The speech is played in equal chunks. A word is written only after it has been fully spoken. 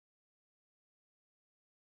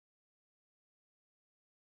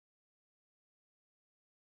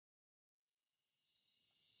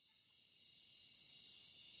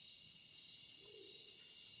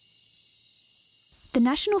The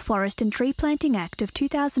National Forest and Tree Planting Act of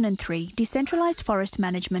 2003 decentralised forest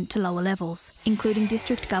management to lower levels, including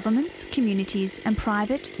district governments, communities and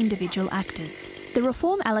private individual actors. The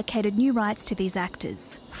reform allocated new rights to these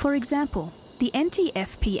actors. For example, the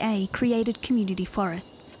NTFPA created community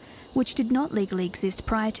forests, which did not legally exist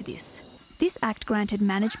prior to this. This act granted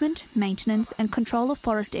management, maintenance and control of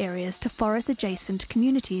forest areas to forest-adjacent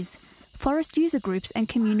communities, forest user groups and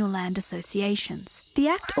communal land associations. The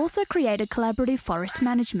Act also created collaborative forest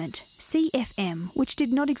management, CFM, which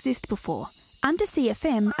did not exist before. Under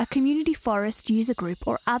CFM, a community forest user group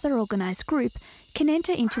or other organised group can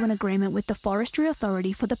enter into an agreement with the Forestry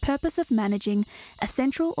Authority for the purpose of managing a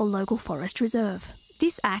central or local forest reserve.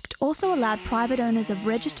 This Act also allowed private owners of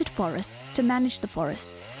registered forests to manage the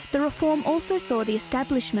forests. The reform also saw the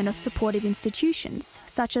establishment of supportive institutions,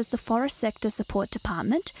 such as the Forest Sector Support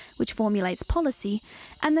Department, which formulates policy,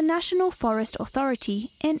 and the National Forest Authority,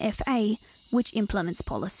 NFA, which implements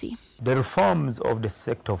policy. The reforms of the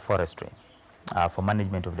sector of forestry for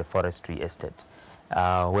management of the forestry estate,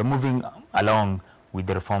 we're moving along with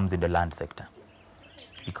the reforms in the land sector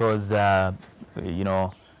because,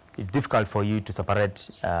 it's difficult for you to separate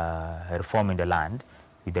a reform in the land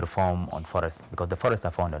with the reform on forests because the forests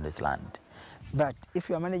are found on this land. But if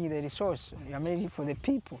you are managing the resource, you are managing for the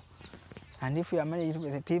people. And if you are managing for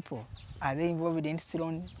the people, are they involved still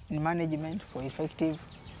in management for effective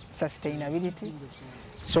sustainability?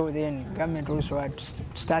 So then government also had to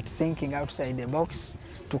start thinking outside the box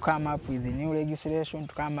to come up with the new legislation,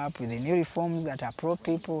 to come up with the new reforms that are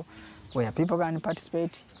pro-people, where people can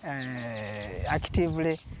participate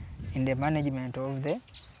actively in the management of the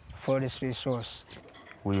forest resource.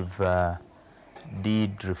 We've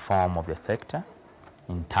did reform of the sector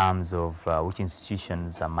in terms of which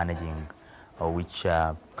institutions are managing or which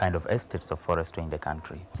kind of estates of forestry in the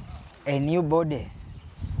country. A new body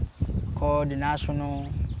called the National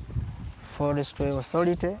Forestry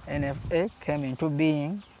Authority, NFA, came into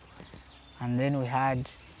being, and then we had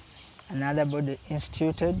another body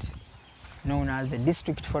instituted known as the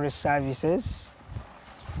District Forest Services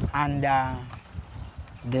under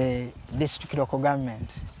the district local government,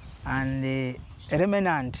 and the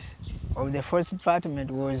remnant of the Forest Department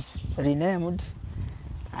was renamed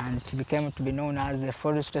and it became to be known as the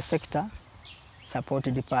Forest Sector Support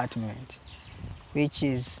Department, which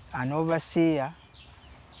is an overseer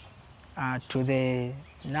to the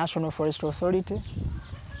National Forest Authority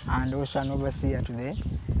and also an overseer to the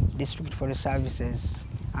District Forest Services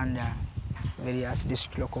under various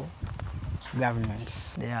district local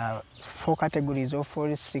governments. There are 4 categories of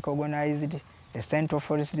forests recognized: the Central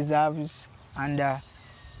Forest Reserves under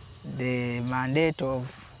the mandate of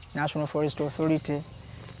National Forest Authority.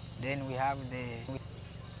 Then we have the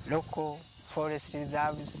local forest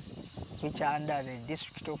reserves, which are under the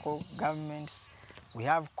district local governments. We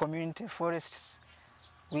have community forests,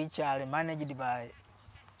 which are managed by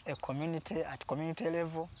a community at community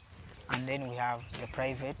level. And then we have the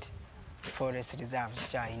private forest reserves,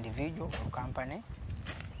 which are individual or company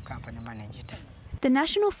managed. The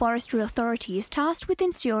National Forestry Authority is tasked with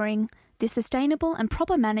ensuring the sustainable and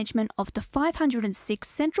proper management of the 506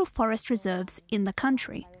 central forest reserves in the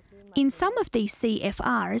country. In some of these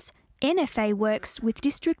CFRs, NFA works with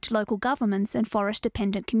district local governments and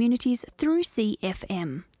forest-dependent communities through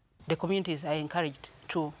CFM. The communities are encouraged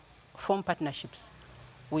to form partnerships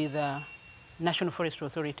with the National Forestry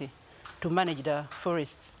Authority to manage the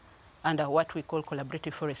forests under what we call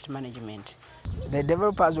collaborative forest management. The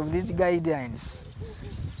developers of these guidelines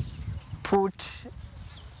put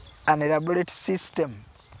an elaborate system.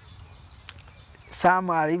 Some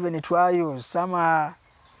are even trials, some are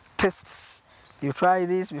tests. You try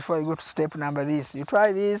this before you go to step number this. You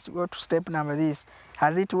try this, go to step number this.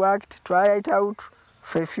 Has it worked? Try it out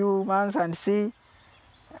for a few months and see.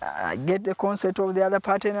 Get the concept of the other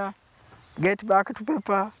partner. Get back to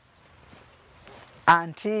paper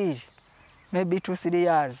until maybe 2-3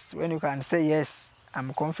 years when you can say, yes,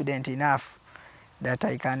 I'm confident enough that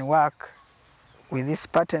I can work with this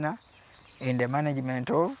partner in the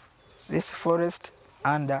management of this forest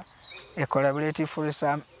under a collaborative forest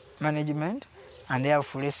management, and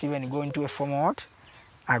therefore let's even go into a formal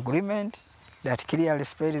agreement that clearly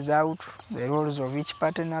spells out the roles of each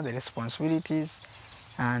partner, the responsibilities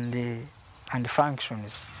and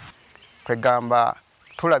functions. Kwegamba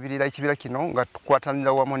tulabirira ekibira kino nga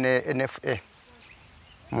tukwatanira wamu ne NFA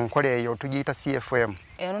mu nkola eyo tugiyita CFM.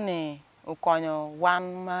 Eno ne ukonyo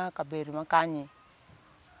wan ma kaberi makanyi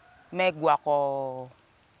megwako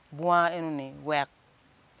bua eno ne wek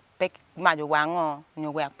pek majo wango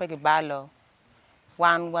nyo wek pek balo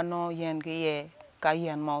wan wano yen ke ye ka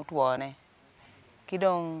yen ma utwone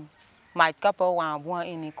kidong my couple one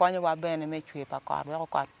in Konya wa ben me chwe pa kar wa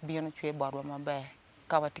ka bion chwe bor ma be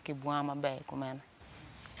ka wa tiki bua ma be kumen.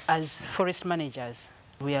 As forest managers,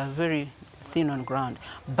 we are very thin on ground,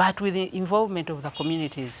 but with the involvement of the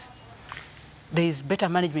communities, there is better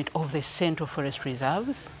management of the central forest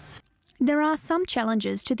reserves. There are some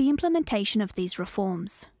challenges to the implementation of these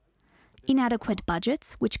reforms. Inadequate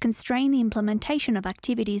budgets, which constrain the implementation of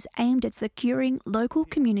activities aimed at securing local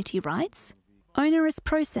community rights. Onerous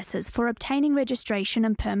processes for obtaining registration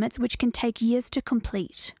and permits which can take years to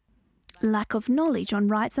complete. Lack of knowledge on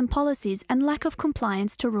rights and policies and lack of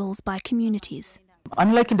compliance to rules by communities.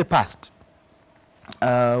 Unlike in the past,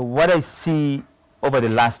 what I see over the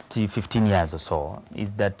last 15 years or so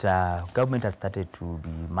is that government has started to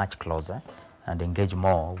be much closer and engage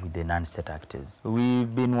more with the non-state actors.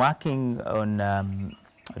 We've been working on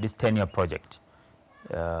this 10-year project,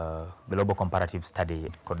 Global Comparative Study,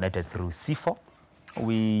 coordinated through CIFOR.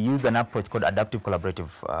 We used an approach called adaptive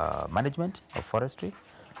collaborative management of forestry,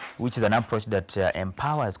 which is an approach that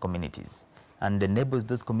empowers communities and enables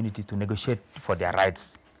those communities to negotiate for their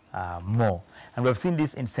rights more. And we've seen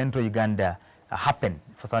this in central Uganda happen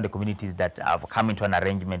for some of the communities that have come into an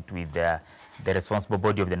arrangement with the responsible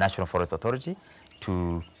body of the National Forest Authority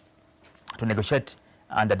to negotiate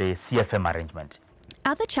under the CFM arrangement.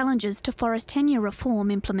 Other challenges to forest tenure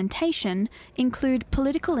reform implementation include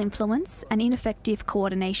political influence and ineffective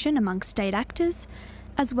coordination among state actors,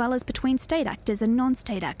 as well as between state actors and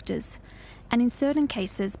non-state actors, and in certain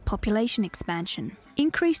cases, population expansion.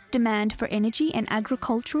 Increased demand for energy and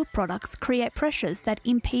agricultural products create pressures that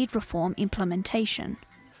impede reform implementation.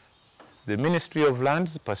 The Ministry of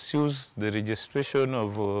Lands pursues the registration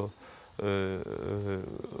of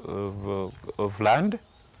land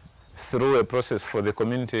through a process for the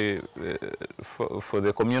community, for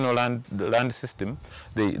the communal land system.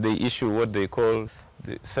 They issue what they call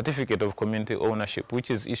the Certificate of Community Ownership, which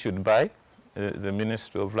is issued by the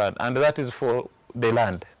Ministry of Land, and that is for the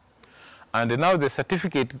land. And now the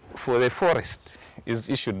certificate for the forest is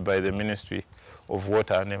issued by the Ministry of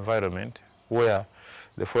Water and Environment, where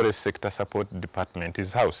the Forest Sector Support Department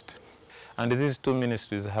is housed. And these two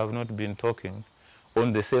ministries have not been talking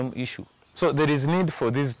on the same issue. So there is need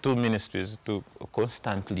for these two ministries to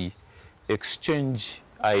constantly exchange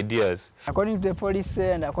ideas. According to the policy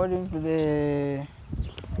and according to the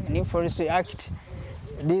New Forestry Act,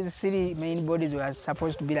 these three main bodies were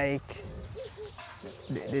supposed to be like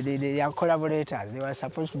they are collaborators. They were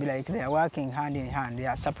supposed to be like they are working hand in hand. They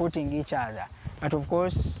are supporting each other. But of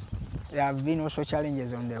course, there have been also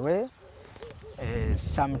challenges on the way.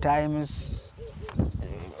 Sometimes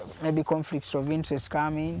maybe conflicts of interest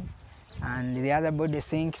come in, and the other body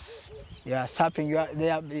thinks they are sapping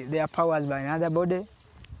their powers by another body.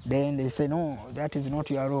 Then they say, no, that is not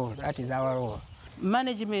your role, that is our role.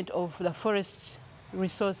 Management of the forest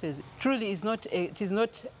resources truly is not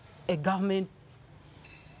a government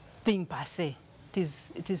thing per se.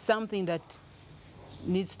 It is something that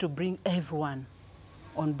needs to bring everyone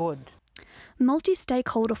on board.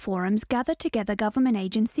 Multi-stakeholder forums gather together government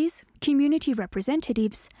agencies, community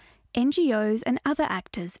representatives, NGOs and other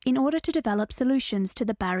actors in order to develop solutions to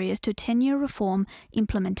the barriers to tenure reform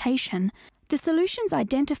implementation. The solutions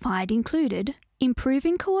identified included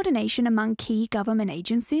improving coordination among key government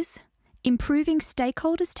agencies, improving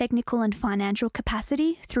stakeholders' technical and financial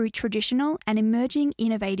capacity through traditional and emerging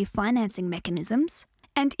innovative financing mechanisms,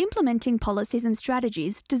 and implementing policies and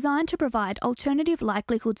strategies designed to provide alternative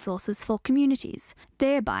livelihood sources for communities,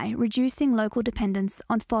 thereby reducing local dependence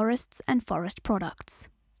on forests and forest products.